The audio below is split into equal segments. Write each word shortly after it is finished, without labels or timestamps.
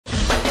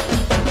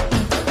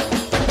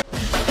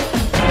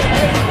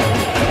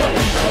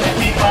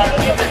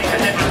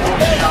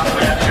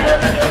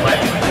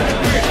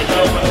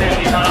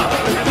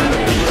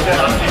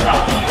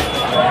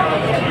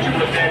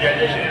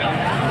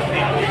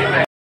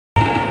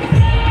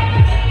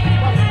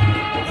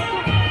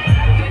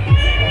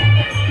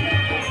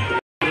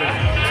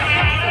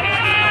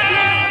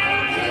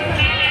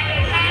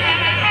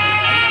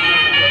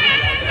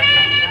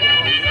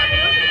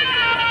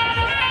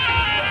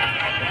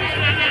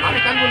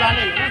कल बुला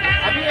लेंगे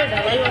अभी ये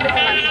ढलाई वाले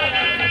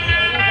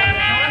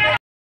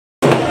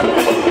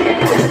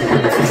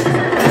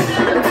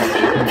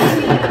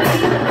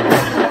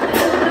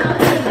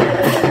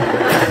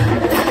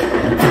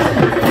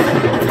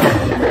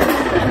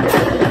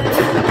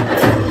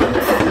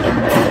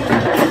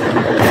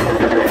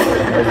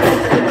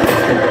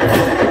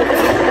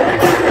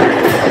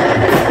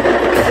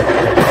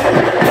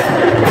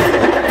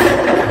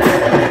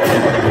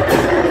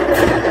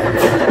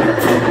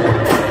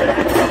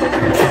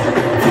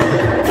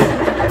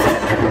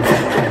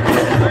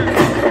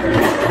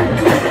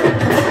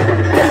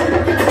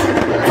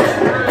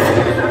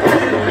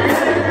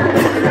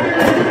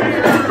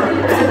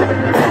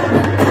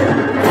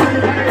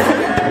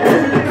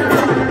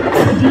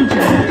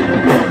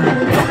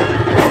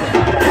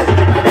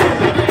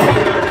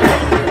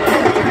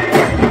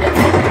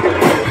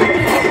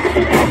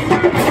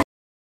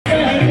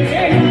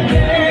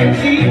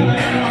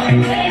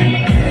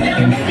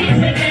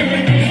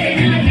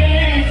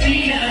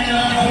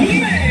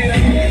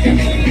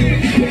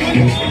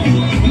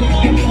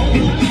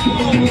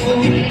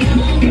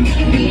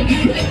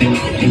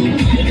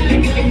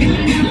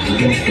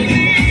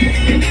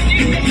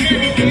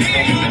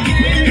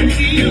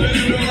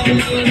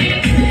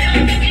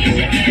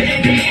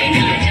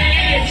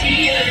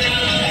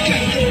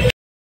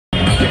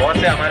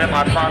हमारे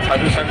महात्मा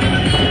साधु संत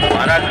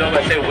महाराज लोग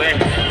ऐसे हुए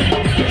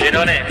हैं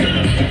जिन्होंने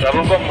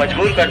प्रभु को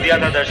मजबूर कर दिया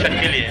था दर्शन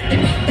के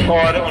लिए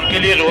और उनके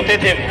लिए रोते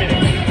थे,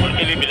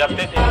 उनके लिए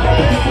बिलखते थे।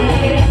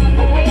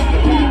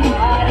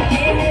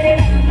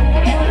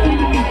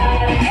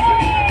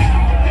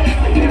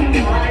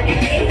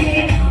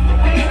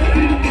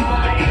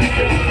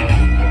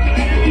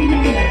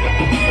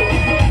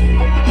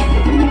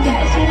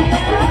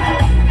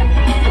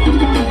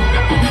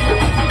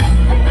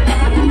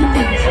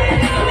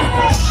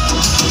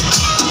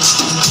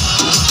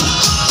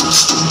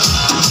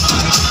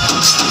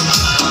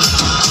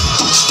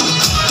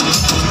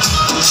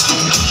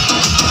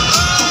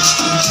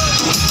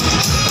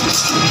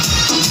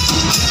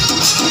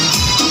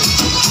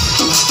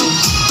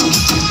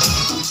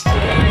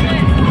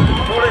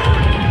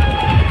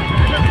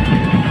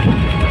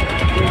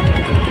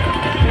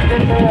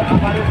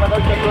 हमारे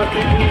मनोज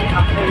चक्रवर्ती जी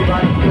अपने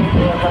विभाग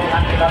को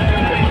ध्यान दिलाते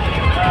हैं।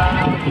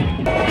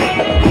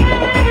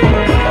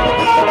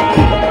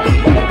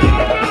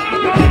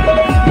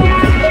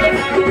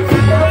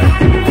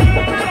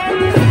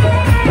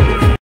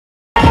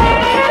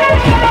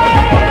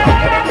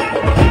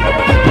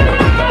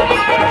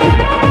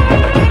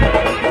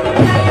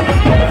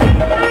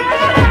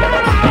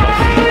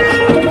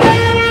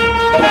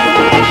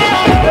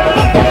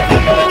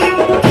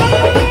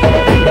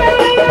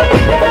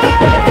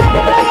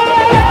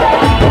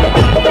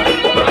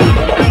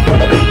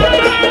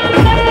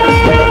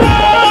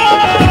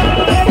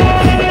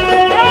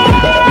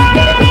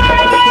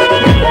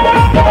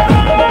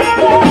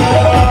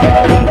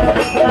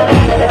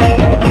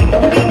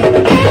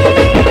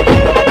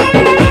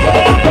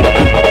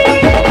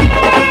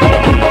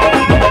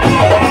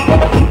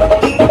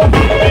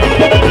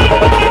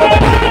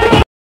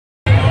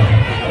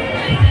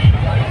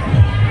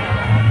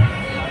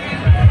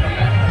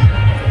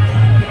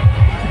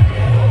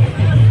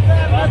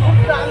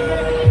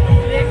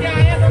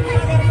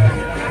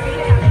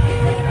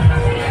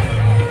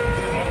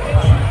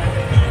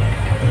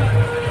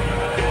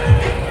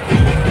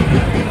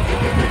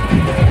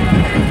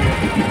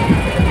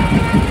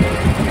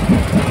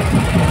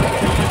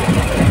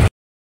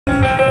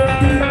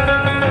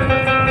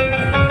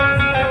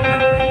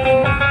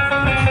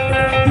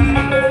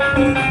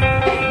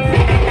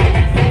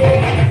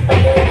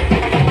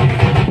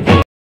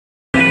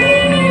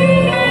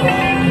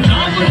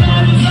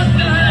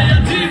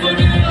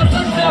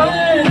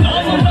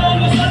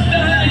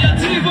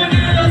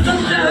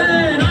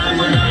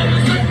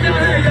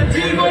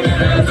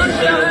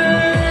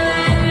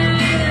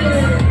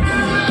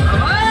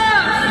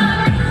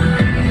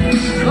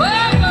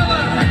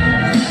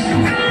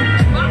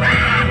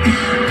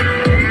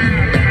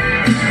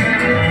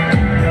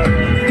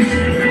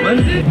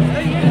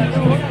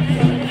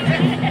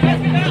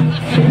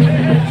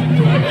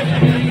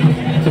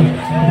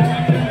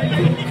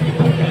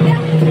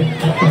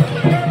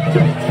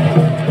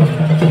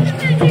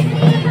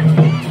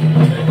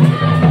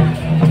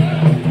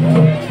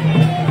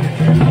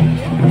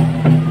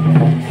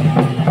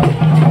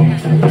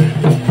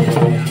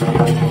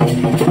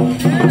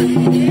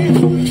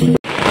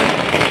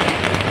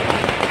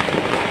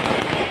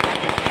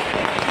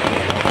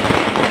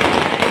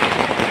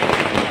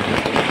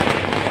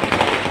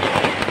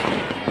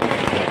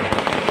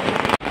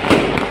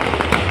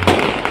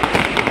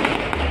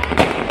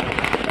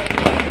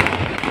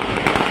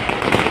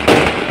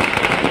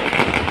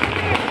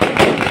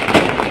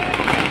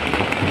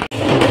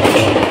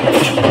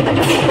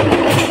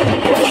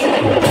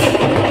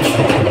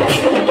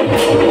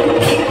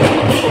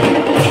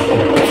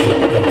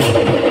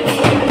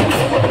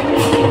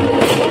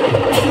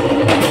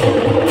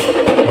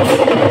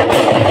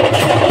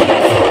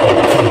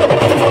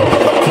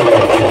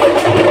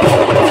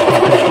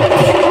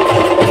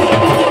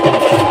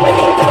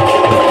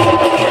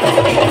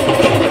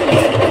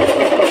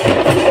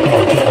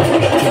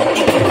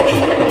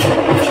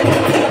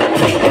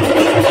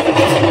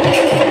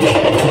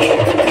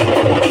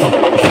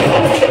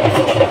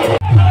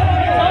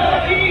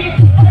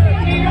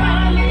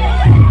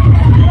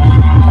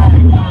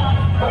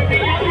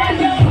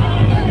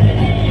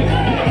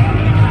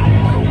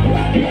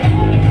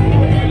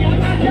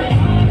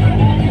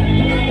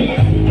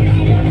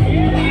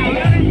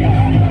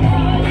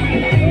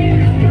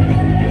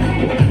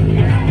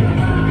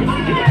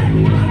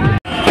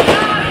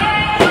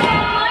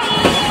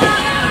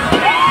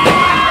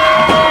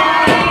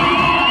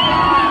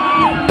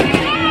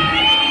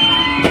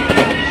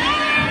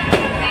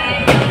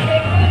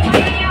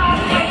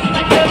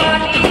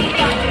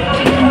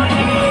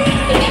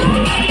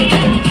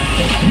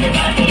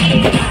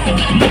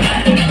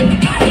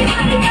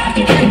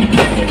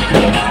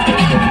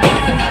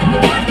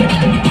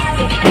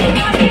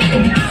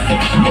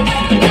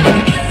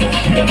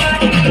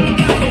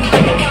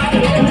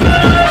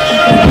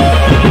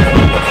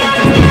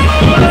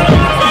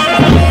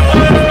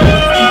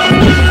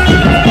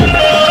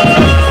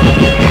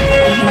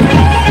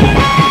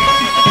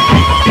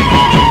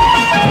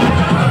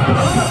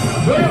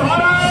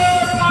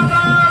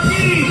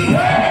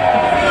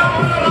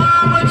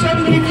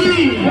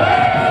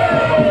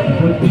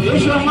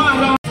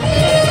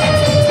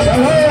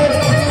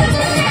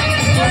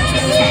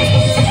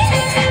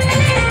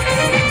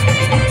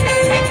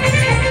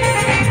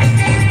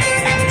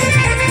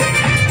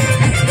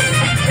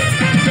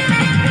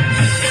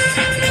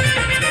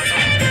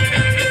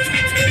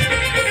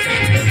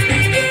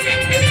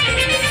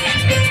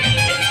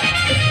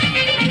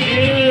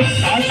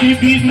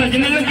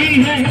 बजने लगी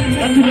है,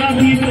 मथुरा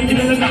भी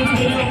बजने लगा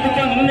है,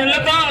 बनने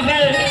लगा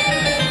है।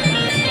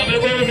 अब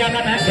लोगों को क्या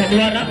करना है?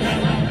 भगवान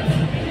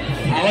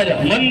आवाज,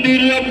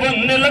 मंदिर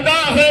बनने लगा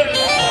है।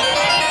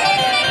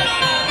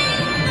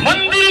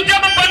 मंदिर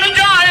जब बन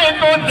जाए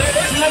तो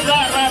देश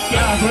नजारा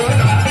क्या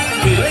होगा?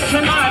 देश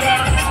हमारा,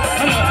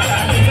 हमारा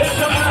देश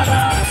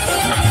हमारा,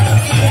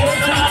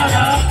 देश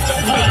हमारा।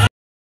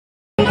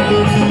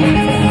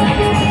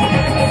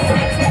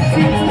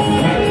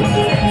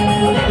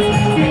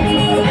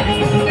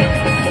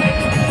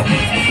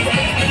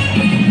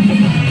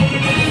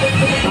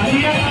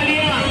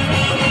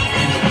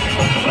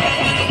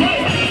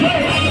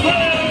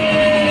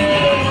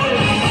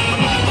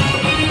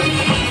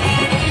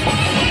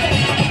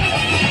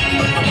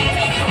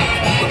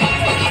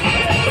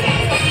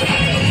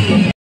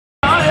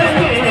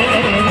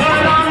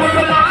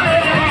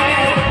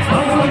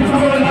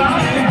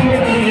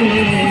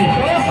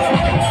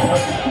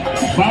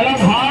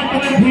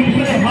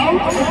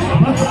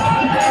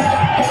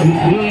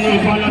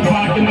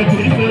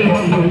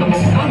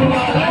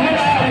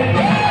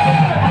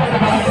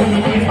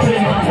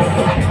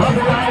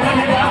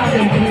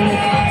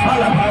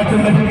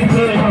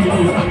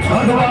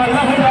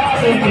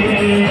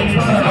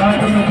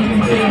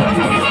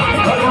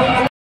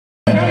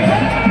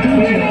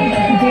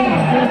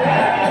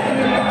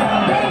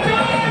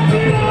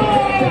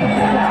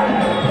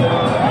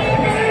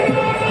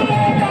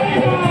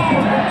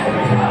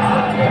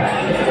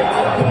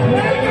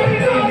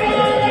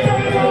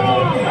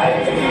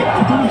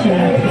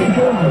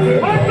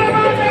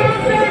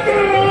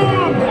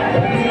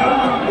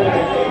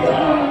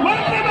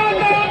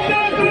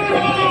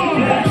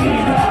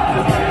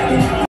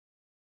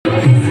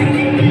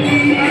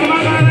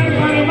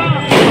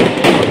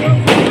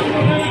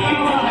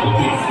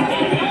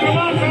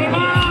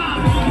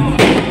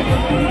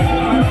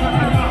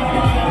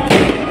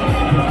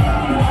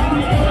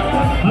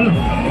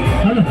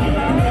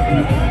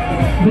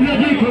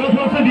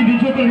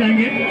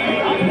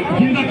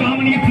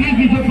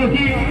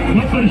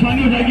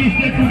 परेशानी हो जाएगी,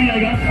 स्टेज टूट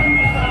जाएगा,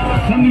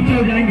 सब नीचे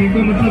हो जाएंगे,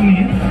 कोई मतलब नहीं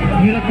है।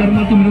 मेरा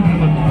कर्मा तो मेरा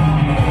धर्मा।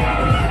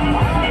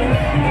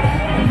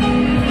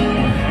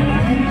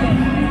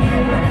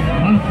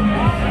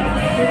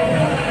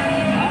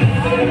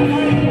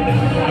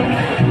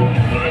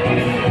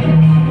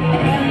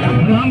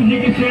 राम जी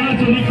की सेना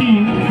चली की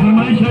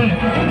फरमाइश है,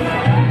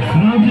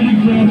 राम जी की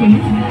सेना चली।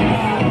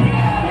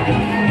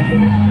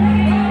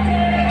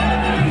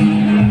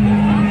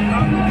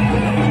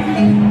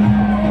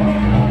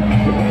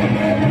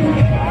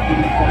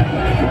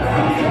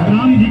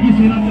 राम जी की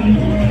सेना चली।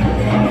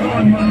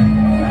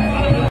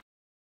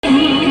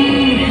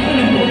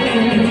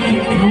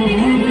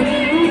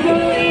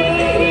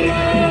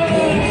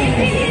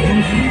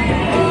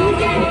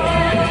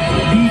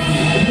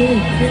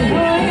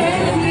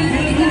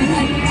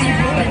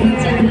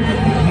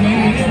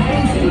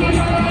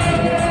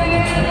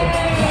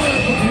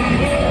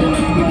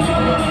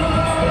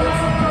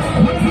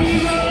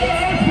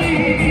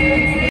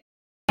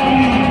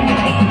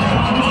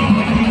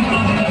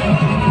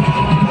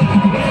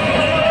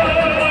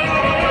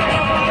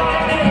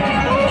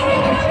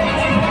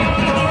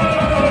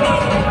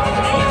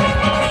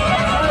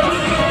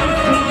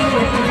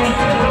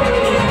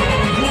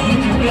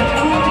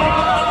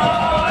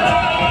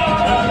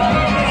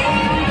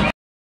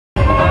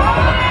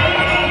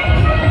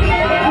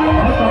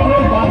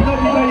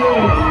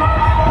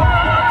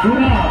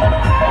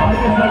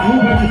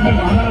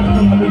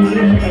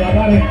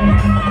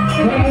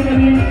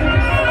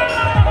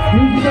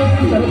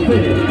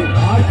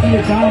 आज की ये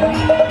शाम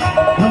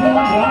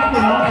भगवान राम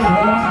के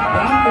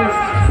नाम से,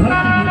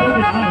 भगवान राम के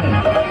भक्त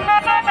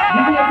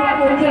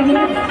गीतों के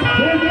नाम है।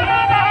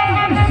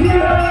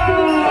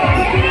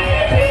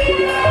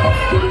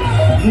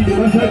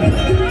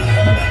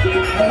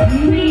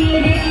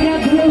 मेरे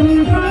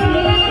प्रभु